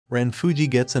Ren Fuji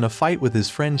gets in a fight with his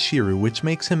friend Shiru, which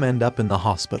makes him end up in the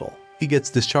hospital. He gets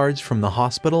discharged from the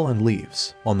hospital and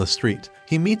leaves. On the street,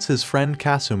 he meets his friend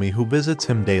Kasumi, who visits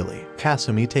him daily.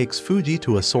 Kasumi takes Fuji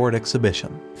to a sword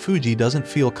exhibition. Fuji doesn't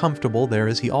feel comfortable there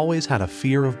as he always had a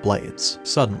fear of blades.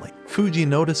 Suddenly, Fuji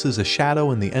notices a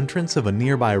shadow in the entrance of a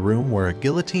nearby room where a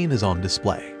guillotine is on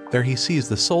display. There he sees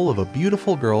the soul of a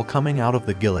beautiful girl coming out of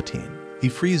the guillotine. He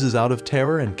freezes out of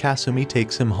terror and Kasumi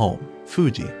takes him home.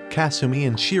 Fuji, Kasumi,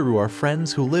 and Shiru are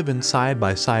friends who live in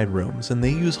side-by-side rooms, and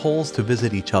they use holes to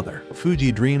visit each other.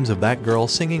 Fuji dreams of that girl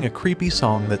singing a creepy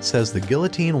song that says the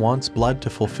guillotine wants blood to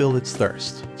fulfill its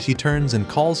thirst. She turns and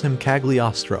calls him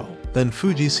Cagliostro. Then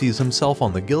Fuji sees himself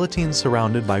on the guillotine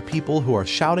surrounded by people who are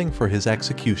shouting for his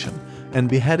execution, and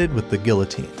beheaded with the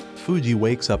guillotine. Fuji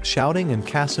wakes up shouting and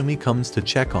Kasumi comes to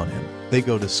check on him. They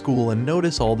go to school and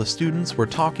notice all the students were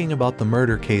talking about the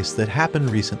murder case that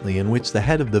happened recently in which the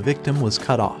head of the victim was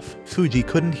cut off. Fuji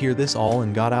couldn't hear this all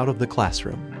and got out of the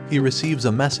classroom. He receives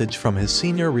a message from his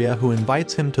senior Ria, who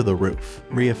invites him to the roof.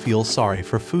 Ria feels sorry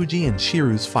for Fuji and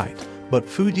Shiru's fight, but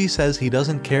Fuji says he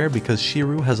doesn't care because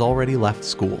Shiru has already left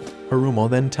school. Harumo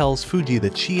then tells Fuji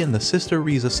that she and the sister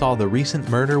Riza saw the recent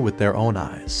murder with their own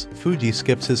eyes. Fuji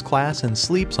skips his class and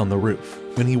sleeps on the roof.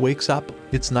 When he wakes up,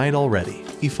 it's night already.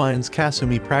 He finds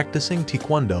Kasumi practicing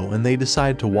taekwondo and they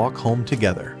decide to walk home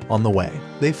together. On the way,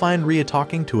 they find Ria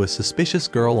talking to a suspicious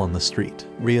girl on the street.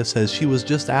 Ria says she was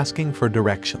just asking for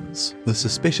directions. The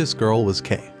suspicious girl was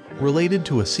Kei, related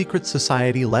to a secret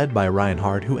society led by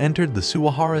Reinhard, who entered the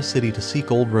Suwahara city to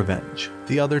seek old revenge.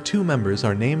 The other two members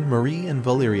are named Marie and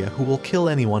Valeria, who will kill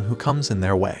anyone who comes in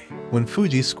their way. When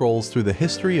Fuji scrolls through the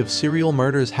history of serial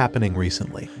murders happening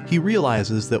recently, he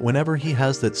realizes that whenever he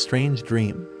has that strange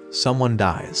dream, someone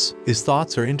dies. His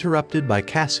thoughts are interrupted by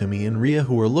Kasumi and Ria,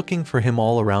 who are looking for him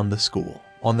all around the school.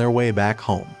 On their way back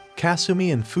home,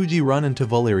 Kasumi and Fuji run into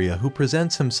Valeria, who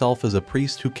presents himself as a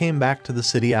priest who came back to the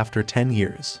city after 10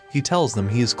 years. He tells them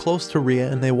he is close to Ria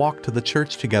and they walk to the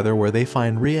church together, where they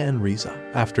find Ria and Riza.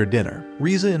 After dinner,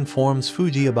 Riza informs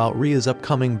Fuji about Ria's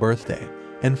upcoming birthday,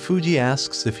 and Fuji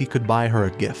asks if he could buy her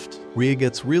a gift. Ria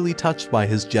gets really touched by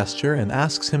his gesture and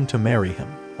asks him to marry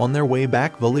him. On their way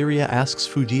back, Valeria asks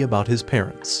Fuji about his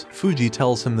parents. Fuji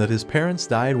tells him that his parents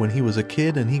died when he was a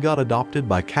kid and he got adopted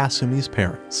by Kasumi's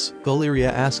parents.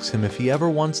 Valeria asks him if he ever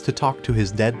wants to talk to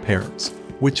his dead parents,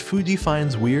 which Fuji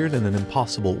finds weird and an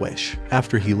impossible wish.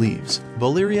 After he leaves,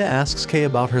 Valeria asks Kei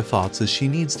about her thoughts, as she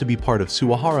needs to be part of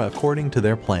Suwahara according to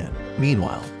their plan.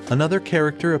 Meanwhile, another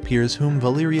character appears whom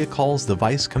Valeria calls the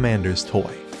Vice Commander's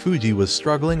toy. Fuji was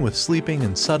struggling with sleeping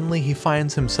and suddenly he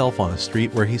finds himself on a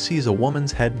street where he sees a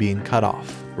woman's head being cut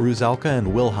off. Ruzalka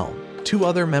and Wilhelm, two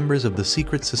other members of the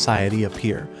secret society,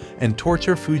 appear and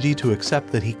torture Fuji to accept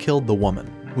that he killed the woman.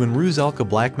 When Ruzalka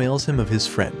blackmails him of his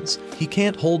friends, he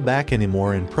can't hold back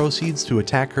anymore and proceeds to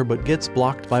attack her, but gets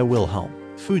blocked by Wilhelm.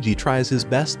 Fuji tries his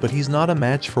best, but he's not a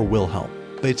match for Wilhelm.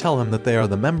 They tell him that they are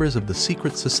the members of the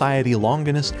secret society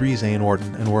Longinus Drizane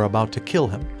Orden and were about to kill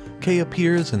him. Kei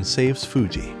appears and saves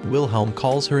Fuji. Wilhelm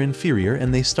calls her inferior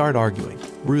and they start arguing.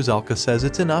 Ruzalka says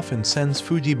it's enough and sends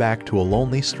Fuji back to a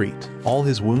lonely street. All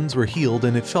his wounds were healed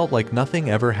and it felt like nothing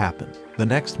ever happened. The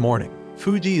next morning,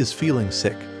 Fuji is feeling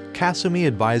sick. Kasumi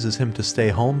advises him to stay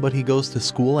home, but he goes to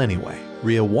school anyway.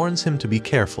 Ria warns him to be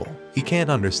careful. He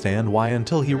can't understand why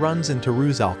until he runs into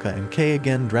Ruzalka and Kei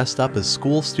again dressed up as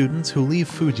school students, who leave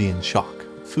Fuji in shock.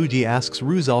 Fuji asks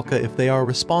Ruzalka if they are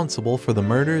responsible for the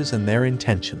murders and their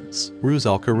intentions.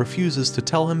 Ruzalka refuses to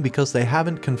tell him because they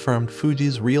haven't confirmed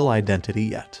Fuji's real identity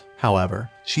yet. However,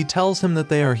 she tells him that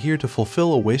they are here to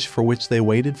fulfill a wish for which they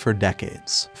waited for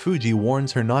decades. Fuji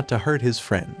warns her not to hurt his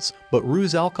friends, but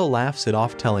Ruzalka laughs it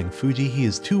off, telling Fuji he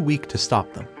is too weak to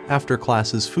stop them. After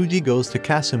classes, Fuji goes to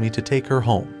Kasumi to take her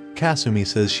home. Kasumi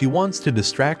says she wants to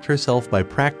distract herself by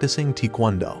practicing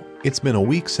taekwondo. It's been a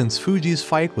week since Fuji's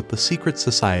fight with the secret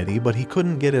society, but he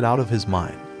couldn't get it out of his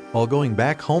mind. While going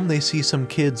back home, they see some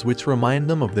kids which remind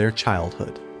them of their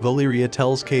childhood. Valeria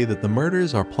tells Kei that the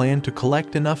murders are planned to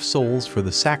collect enough souls for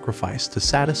the sacrifice to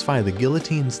satisfy the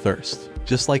guillotine's thirst,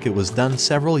 just like it was done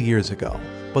several years ago.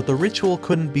 But the ritual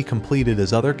couldn't be completed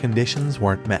as other conditions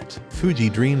weren't met. Fuji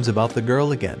dreams about the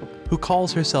girl again, who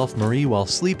calls herself Marie, while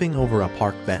sleeping over a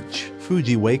park bench.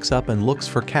 Fuji wakes up and looks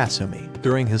for Kasumi.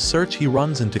 During his search, he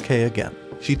runs into Kei again.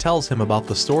 She tells him about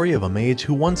the story of a mage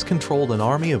who once controlled an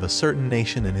army of a certain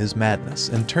nation in his madness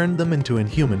and turned them into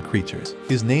inhuman creatures.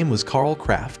 His name was Karl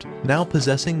Kraft, now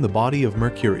possessing the body of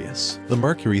Mercurius. The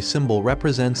Mercury symbol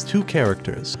represents two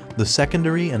characters, the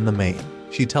secondary and the main.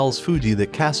 She tells Fuji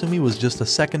that Kasumi was just a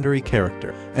secondary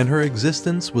character, and her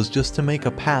existence was just to make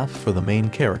a path for the main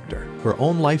character. Her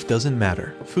own life doesn't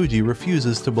matter. Fuji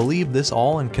refuses to believe this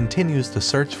all and continues to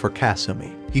search for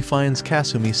Kasumi. He finds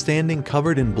Kasumi standing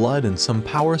covered in blood and some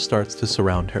power starts to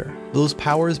surround her. Those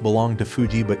powers belong to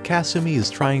Fuji, but Kasumi is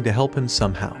trying to help him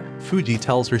somehow. Fuji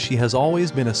tells her she has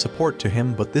always been a support to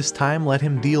him, but this time let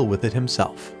him deal with it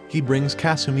himself. He brings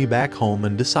Kasumi back home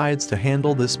and decides to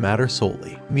handle this matter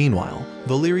solely. Meanwhile,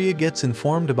 Valeria gets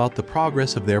informed about the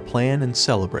progress of their plan and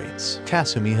celebrates.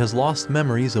 Kasumi has lost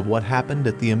memories of what happened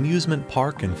at the amusement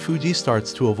park and Fuji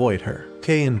starts to avoid her.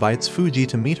 Kei invites Fuji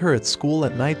to meet her at school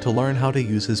at night to learn how to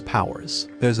use his powers.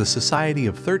 There's a society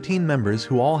of 13 members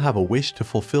who all have a wish to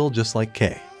fulfill just like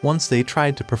Kei. Once they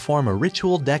tried to perform a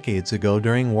ritual decades ago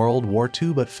during World War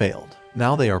II but failed.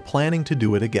 Now they are planning to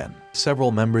do it again.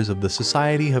 Several members of the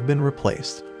society have been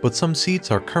replaced, but some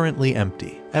seats are currently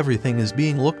empty. Everything is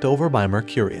being looked over by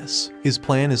Mercurius. His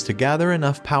plan is to gather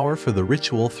enough power for the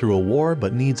ritual through a war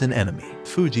but needs an enemy.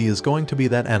 Fuji is going to be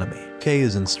that enemy. Kei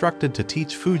is instructed to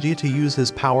teach Fuji to use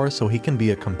his power so he can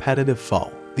be a competitive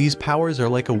foe. These powers are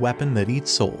like a weapon that eats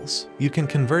souls. You can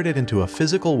convert it into a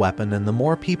physical weapon, and the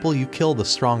more people you kill, the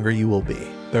stronger you will be.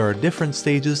 There are different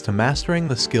stages to mastering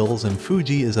the skills, and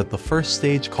Fuji is at the first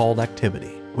stage called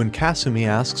activity. When Kasumi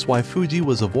asks why Fuji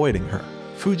was avoiding her,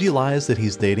 Fuji lies that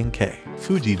he's dating Kei.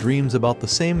 Fuji dreams about the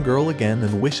same girl again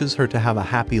and wishes her to have a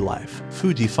happy life.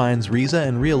 Fuji finds Riza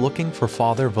and Ria looking for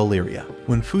Father Valeria.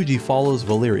 When Fuji follows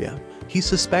Valeria, he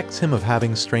suspects him of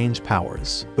having strange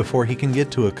powers. Before he can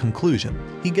get to a conclusion,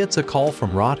 he gets a call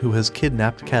from Rot, who has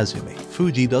kidnapped Kazumi.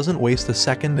 Fuji doesn't waste a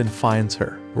second and finds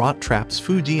her. Rot traps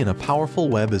Fuji in a powerful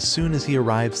web as soon as he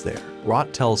arrives there.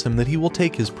 Rot tells him that he will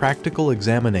take his practical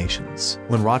examinations.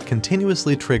 When Rot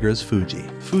continuously triggers Fuji,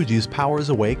 Fuji's powers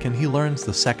awake and he learns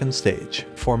the second stage,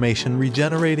 formation,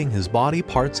 regenerating his body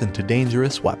parts into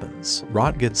dangerous weapons.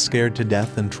 Rot gets scared to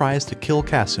death and tries to kill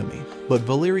Kasumi, but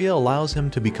Valeria allows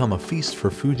him to become a feast for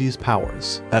Fuji's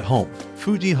powers. At home,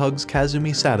 Fuji hugs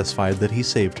Kazumi, satisfied that he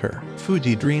saved her.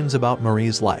 Fuji dreams about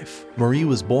Marie's life. Marie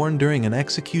was born during an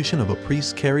execution of a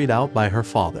priest carried out by her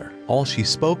father. All she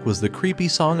spoke was the creepy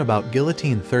song about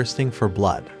guillotine thirsting for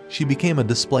blood. She became a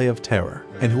display of terror,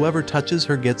 and whoever touches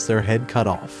her gets their head cut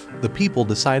off. The people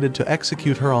decided to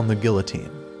execute her on the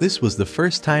guillotine. This was the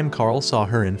first time Carl saw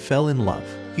her and fell in love.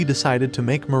 He decided to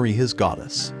make Marie his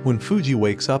goddess. When Fuji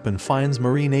wakes up and finds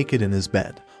Marie naked in his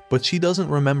bed, but she doesn't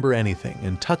remember anything,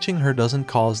 and touching her doesn't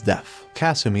cause death.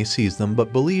 Kasumi sees them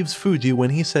but believes Fuji when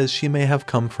he says she may have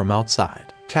come from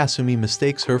outside. Kasumi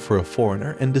mistakes her for a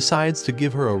foreigner and decides to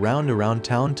give her a round around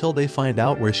town till they find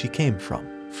out where she came from.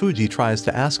 Fuji tries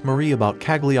to ask Marie about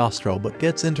Cagliostro but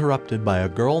gets interrupted by a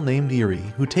girl named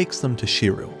Irae who takes them to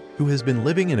Shiru, who has been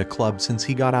living in a club since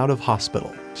he got out of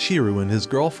hospital. Shiru and his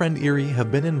girlfriend Irae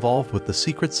have been involved with the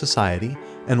secret society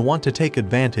and want to take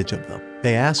advantage of them.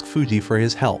 They ask Fuji for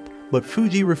his help, but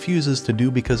Fuji refuses to do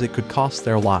because it could cost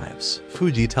their lives.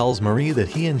 Fuji tells Marie that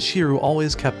he and Shiru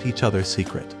always kept each other's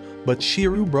secret, but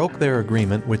Shiru broke their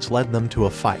agreement, which led them to a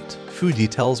fight. Fuji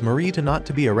tells Marie to not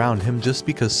to be around him just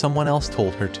because someone else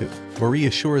told her to. Marie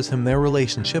assures him their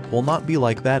relationship will not be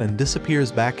like that and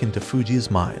disappears back into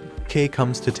Fuji's mind. Kei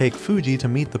comes to take Fuji to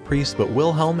meet the priest, but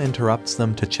Wilhelm interrupts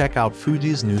them to check out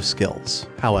Fuji's new skills.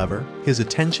 However, his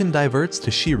attention diverts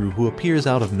to Shiru, who appears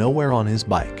out of nowhere on his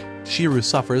bike. Shiru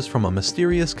suffers from a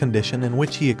mysterious condition in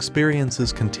which he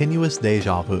experiences continuous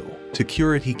deja vu. To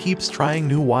cure it, he keeps trying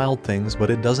new wild things, but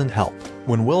it doesn't help.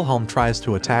 When Wilhelm tries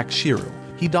to attack Shiru,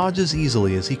 he dodges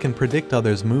easily as he can predict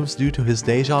others' moves due to his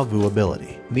deja vu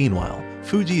ability. Meanwhile,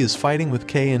 Fuji is fighting with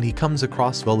Kei and he comes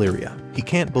across Valeria. He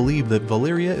can't believe that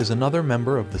Valeria is another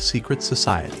member of the secret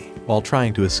society. While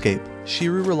trying to escape,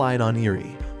 Shiru relied on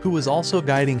Irae, who was also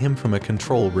guiding him from a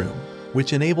control room,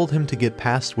 which enabled him to get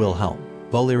past Wilhelm.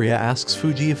 Valeria asks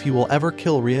Fuji if he will ever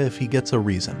kill Ria if he gets a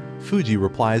reason. Fuji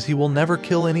replies he will never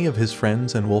kill any of his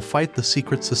friends and will fight the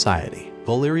secret society.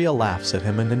 Valeria laughs at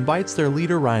him and invites their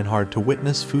leader Reinhard to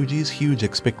witness Fuji's huge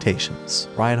expectations.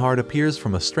 Reinhard appears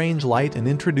from a strange light and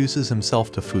introduces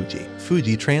himself to Fuji.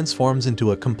 Fuji transforms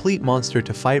into a complete monster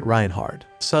to fight Reinhard.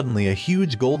 Suddenly, a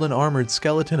huge golden armored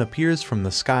skeleton appears from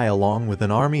the sky along with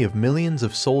an army of millions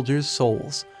of soldiers'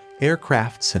 souls,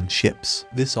 aircrafts and ships.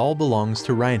 This all belongs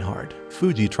to Reinhard.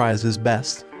 Fuji tries his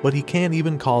best, but he can't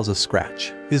even cause a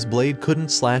scratch. His blade couldn't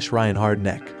slash Reinhard's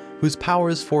neck, whose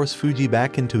powers force Fuji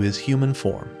back into his human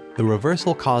form. The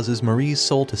reversal causes Marie's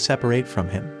soul to separate from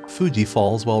him. Fuji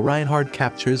falls while Reinhard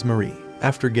captures Marie.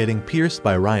 After getting pierced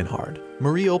by Reinhard,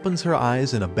 Marie opens her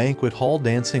eyes in a banquet hall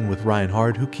dancing with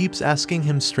Reinhard, who keeps asking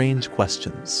him strange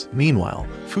questions. Meanwhile,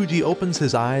 Fuji opens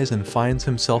his eyes and finds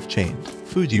himself chained.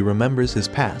 Fuji remembers his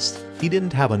past. He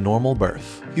didn't have a normal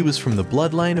birth. He was from the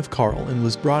bloodline of Karl and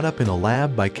was brought up in a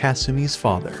lab by Kasumi's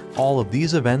father. All of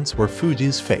these events were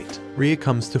Fuji's fate. Ria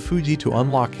comes to Fuji to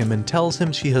unlock him and tells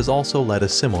him she has also led a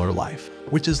similar life,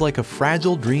 which is like a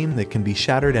fragile dream that can be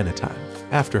shattered anytime.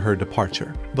 After her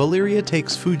departure, Valeria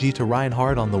takes Fuji to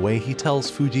Reinhard. On the way, he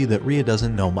tells Fuji that Ria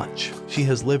doesn't know much. She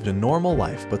has lived a normal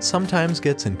life but sometimes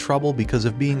gets in trouble because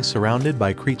of being surrounded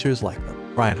by creatures like them.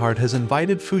 Reinhard has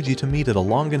invited Fuji to meet at a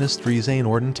Longinist Rizane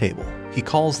Orden table. He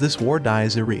calls this war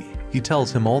dies Irae. He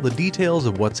tells him all the details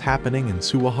of what's happening in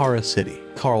Suwahara City.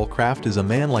 Karl Kraft is a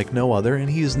man like no other, and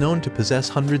he is known to possess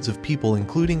hundreds of people,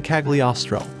 including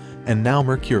Cagliostro and now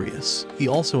Mercurius. He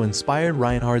also inspired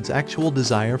Reinhard's actual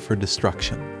desire for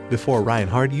destruction. Before,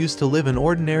 Reinhard used to live an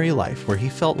ordinary life where he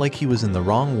felt like he was in the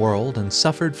wrong world and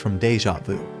suffered from deja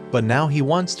vu. But now he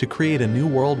wants to create a new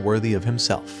world worthy of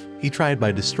himself. He tried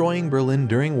by destroying Berlin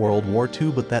during World War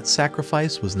II, but that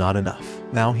sacrifice was not enough.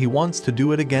 Now he wants to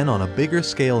do it again on a bigger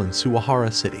scale in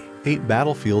Suwahara City. 8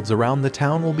 battlefields around the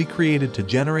town will be created to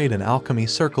generate an alchemy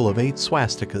circle of 8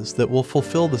 swastikas that will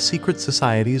fulfill the secret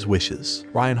society's wishes.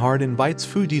 Reinhard invites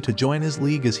Fuji to join his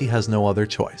league as he has no other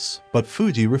choice. But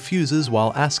Fuji refuses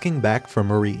while asking back for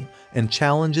Marie and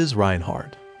challenges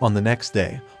Reinhard. On the next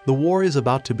day, the war is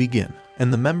about to begin,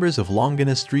 and the members of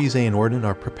Longinist Rizane Orden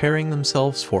are preparing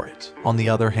themselves for it. On the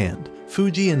other hand,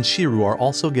 Fuji and Shiru are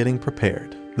also getting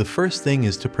prepared. The first thing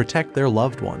is to protect their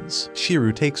loved ones.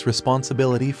 Shiru takes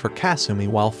responsibility for Kasumi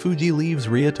while Fuji leaves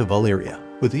Ria to Valeria.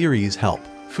 With Irae's help,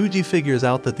 Fuji figures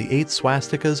out that the 8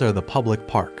 swastikas are the public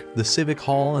park, the civic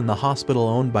hall, and the hospital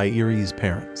owned by Irae's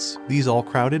parents. These all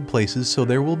crowded places, so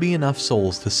there will be enough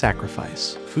souls to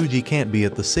sacrifice. Fuji can't be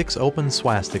at the 6 open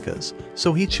swastikas,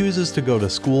 so he chooses to go to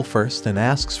school first and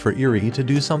asks for Irae to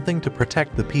do something to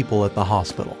protect the people at the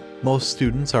hospital. Most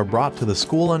students are brought to the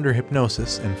school under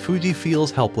hypnosis, and Fuji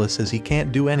feels helpless as he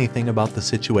can't do anything about the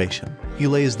situation. He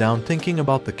lays down thinking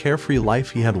about the carefree life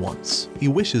he had once. He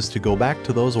wishes to go back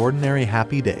to those ordinary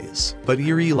happy days. But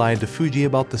Irae lied to Fuji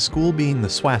about the school being the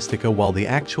swastika while the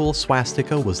actual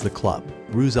swastika was the club.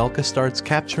 Ruzelka starts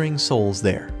capturing souls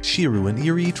there. Shiru and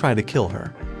Irae try to kill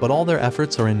her, but all their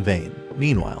efforts are in vain.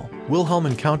 Meanwhile, Wilhelm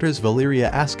encounters Valeria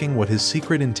asking what his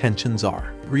secret intentions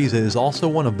are. Riza is also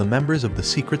one of the members of the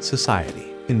secret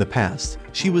society. In the past,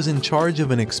 she was in charge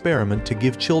of an experiment to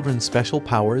give children special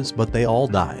powers, but they all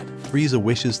died. Riza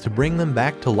wishes to bring them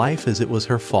back to life as it was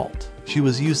her fault. She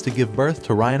was used to give birth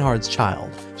to Reinhard's child.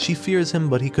 She fears him,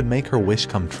 but he could make her wish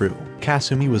come true.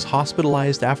 Kasumi was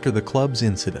hospitalized after the club's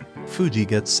incident. Fuji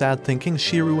gets sad thinking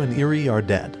Shiru and Irae are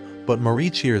dead, but Marie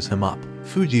cheers him up.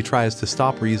 Fuji tries to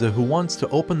stop Riza, who wants to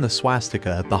open the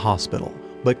swastika at the hospital,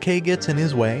 but Kei gets in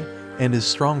his way and is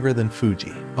stronger than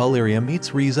Fuji. Valeria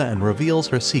meets Riza and reveals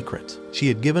her secret. She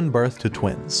had given birth to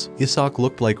twins. Isak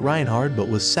looked like Reinhard but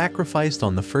was sacrificed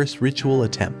on the first ritual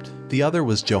attempt. The other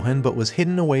was Johan but was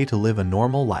hidden away to live a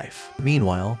normal life.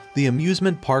 Meanwhile, the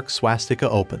amusement park swastika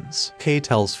opens. Kei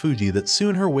tells Fuji that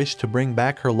soon her wish to bring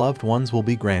back her loved ones will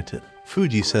be granted.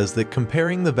 Fuji says that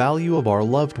comparing the value of our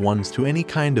loved ones to any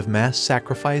kind of mass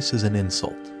sacrifice is an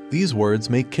insult. These words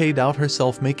make Kei doubt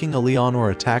herself, making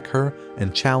Eleanor attack her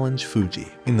and challenge Fuji.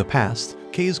 In the past,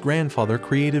 Kei's grandfather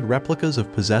created replicas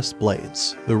of possessed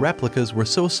blades. The replicas were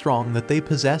so strong that they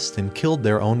possessed and killed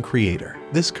their own creator.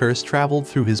 This curse traveled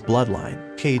through his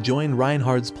bloodline. Kei joined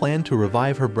Reinhard's plan to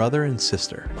revive her brother and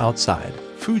sister. Outside,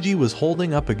 Fuji was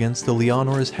holding up against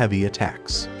Eleanor's heavy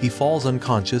attacks. He falls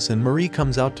unconscious and Marie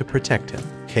comes out to protect him.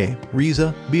 Kei,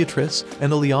 Riza, Beatrice,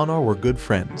 and Eleanor were good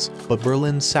friends, but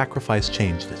Berlin's sacrifice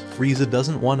changed it. Riza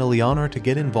doesn't want Eleanor to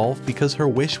get involved because her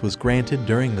wish was granted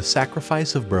during the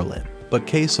sacrifice of Berlin. But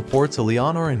Kei supports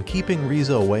Eleanor in keeping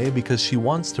Riza away because she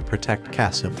wants to protect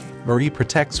Kasumi. Marie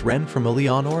protects Ren from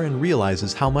Eleanor and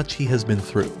realizes how much he has been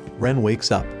through. Ren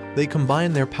wakes up. They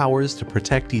combine their powers to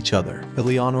protect each other.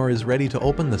 Eleanor is ready to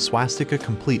open the swastika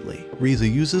completely. Riza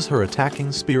uses her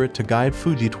attacking spirit to guide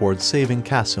Fuji towards saving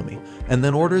Kasumi, and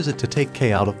then orders it to take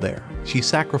Kei out of there. She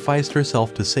sacrificed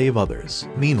herself to save others.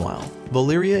 Meanwhile,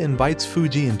 Valeria invites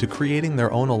Fuji into creating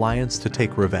their own alliance to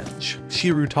take revenge.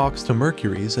 Shiru talks to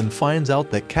Mercury's and finds out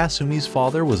that Kasumi's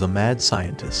father was a mad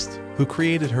scientist who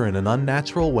created her in an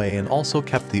unnatural way and also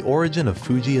kept the origin of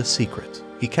Fuji a secret.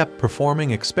 He kept performing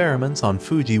experiments on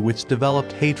Fuji, which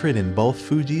developed hatred in both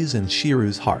Fuji's and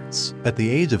Shiru's hearts. At the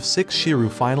age of 6, Shiru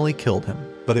finally killed him,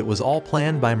 but it was all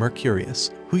planned by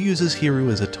Mercurius, who uses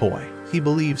Hiru as a toy. He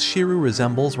believes Shiru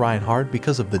resembles Reinhard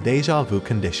because of the deja vu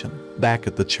condition. Back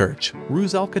at the church,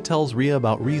 Rusalka tells Ria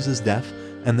about Riza's death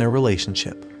and their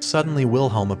relationship. Suddenly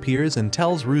Wilhelm appears and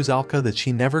tells Rusalka that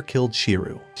she never killed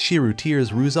Shiru. Shiru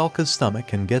tears Rusalka's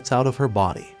stomach and gets out of her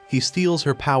body. He steals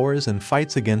her powers and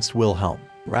fights against Wilhelm.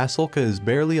 Rusalka is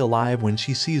barely alive when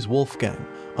she sees Wolfgang,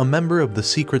 a member of the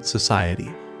secret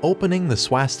society, opening the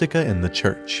swastika in the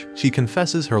church. She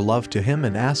confesses her love to him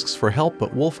and asks for help,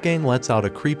 but Wolfgang lets out a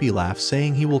creepy laugh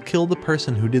saying he will kill the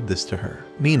person who did this to her.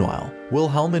 Meanwhile,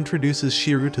 Wilhelm introduces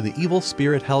Shiru to the evil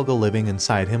spirit Helga living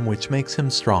inside him, which makes him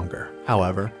stronger.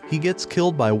 However, he gets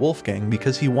killed by Wolfgang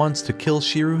because he wants to kill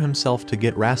Shiru himself to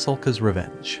get Rusalka's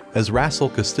revenge. As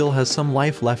Rusalka still has some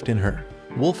life left in her,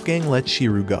 Wolfgang lets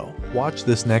Shiru go. Watch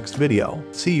this next video.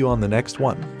 See you on the next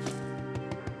one.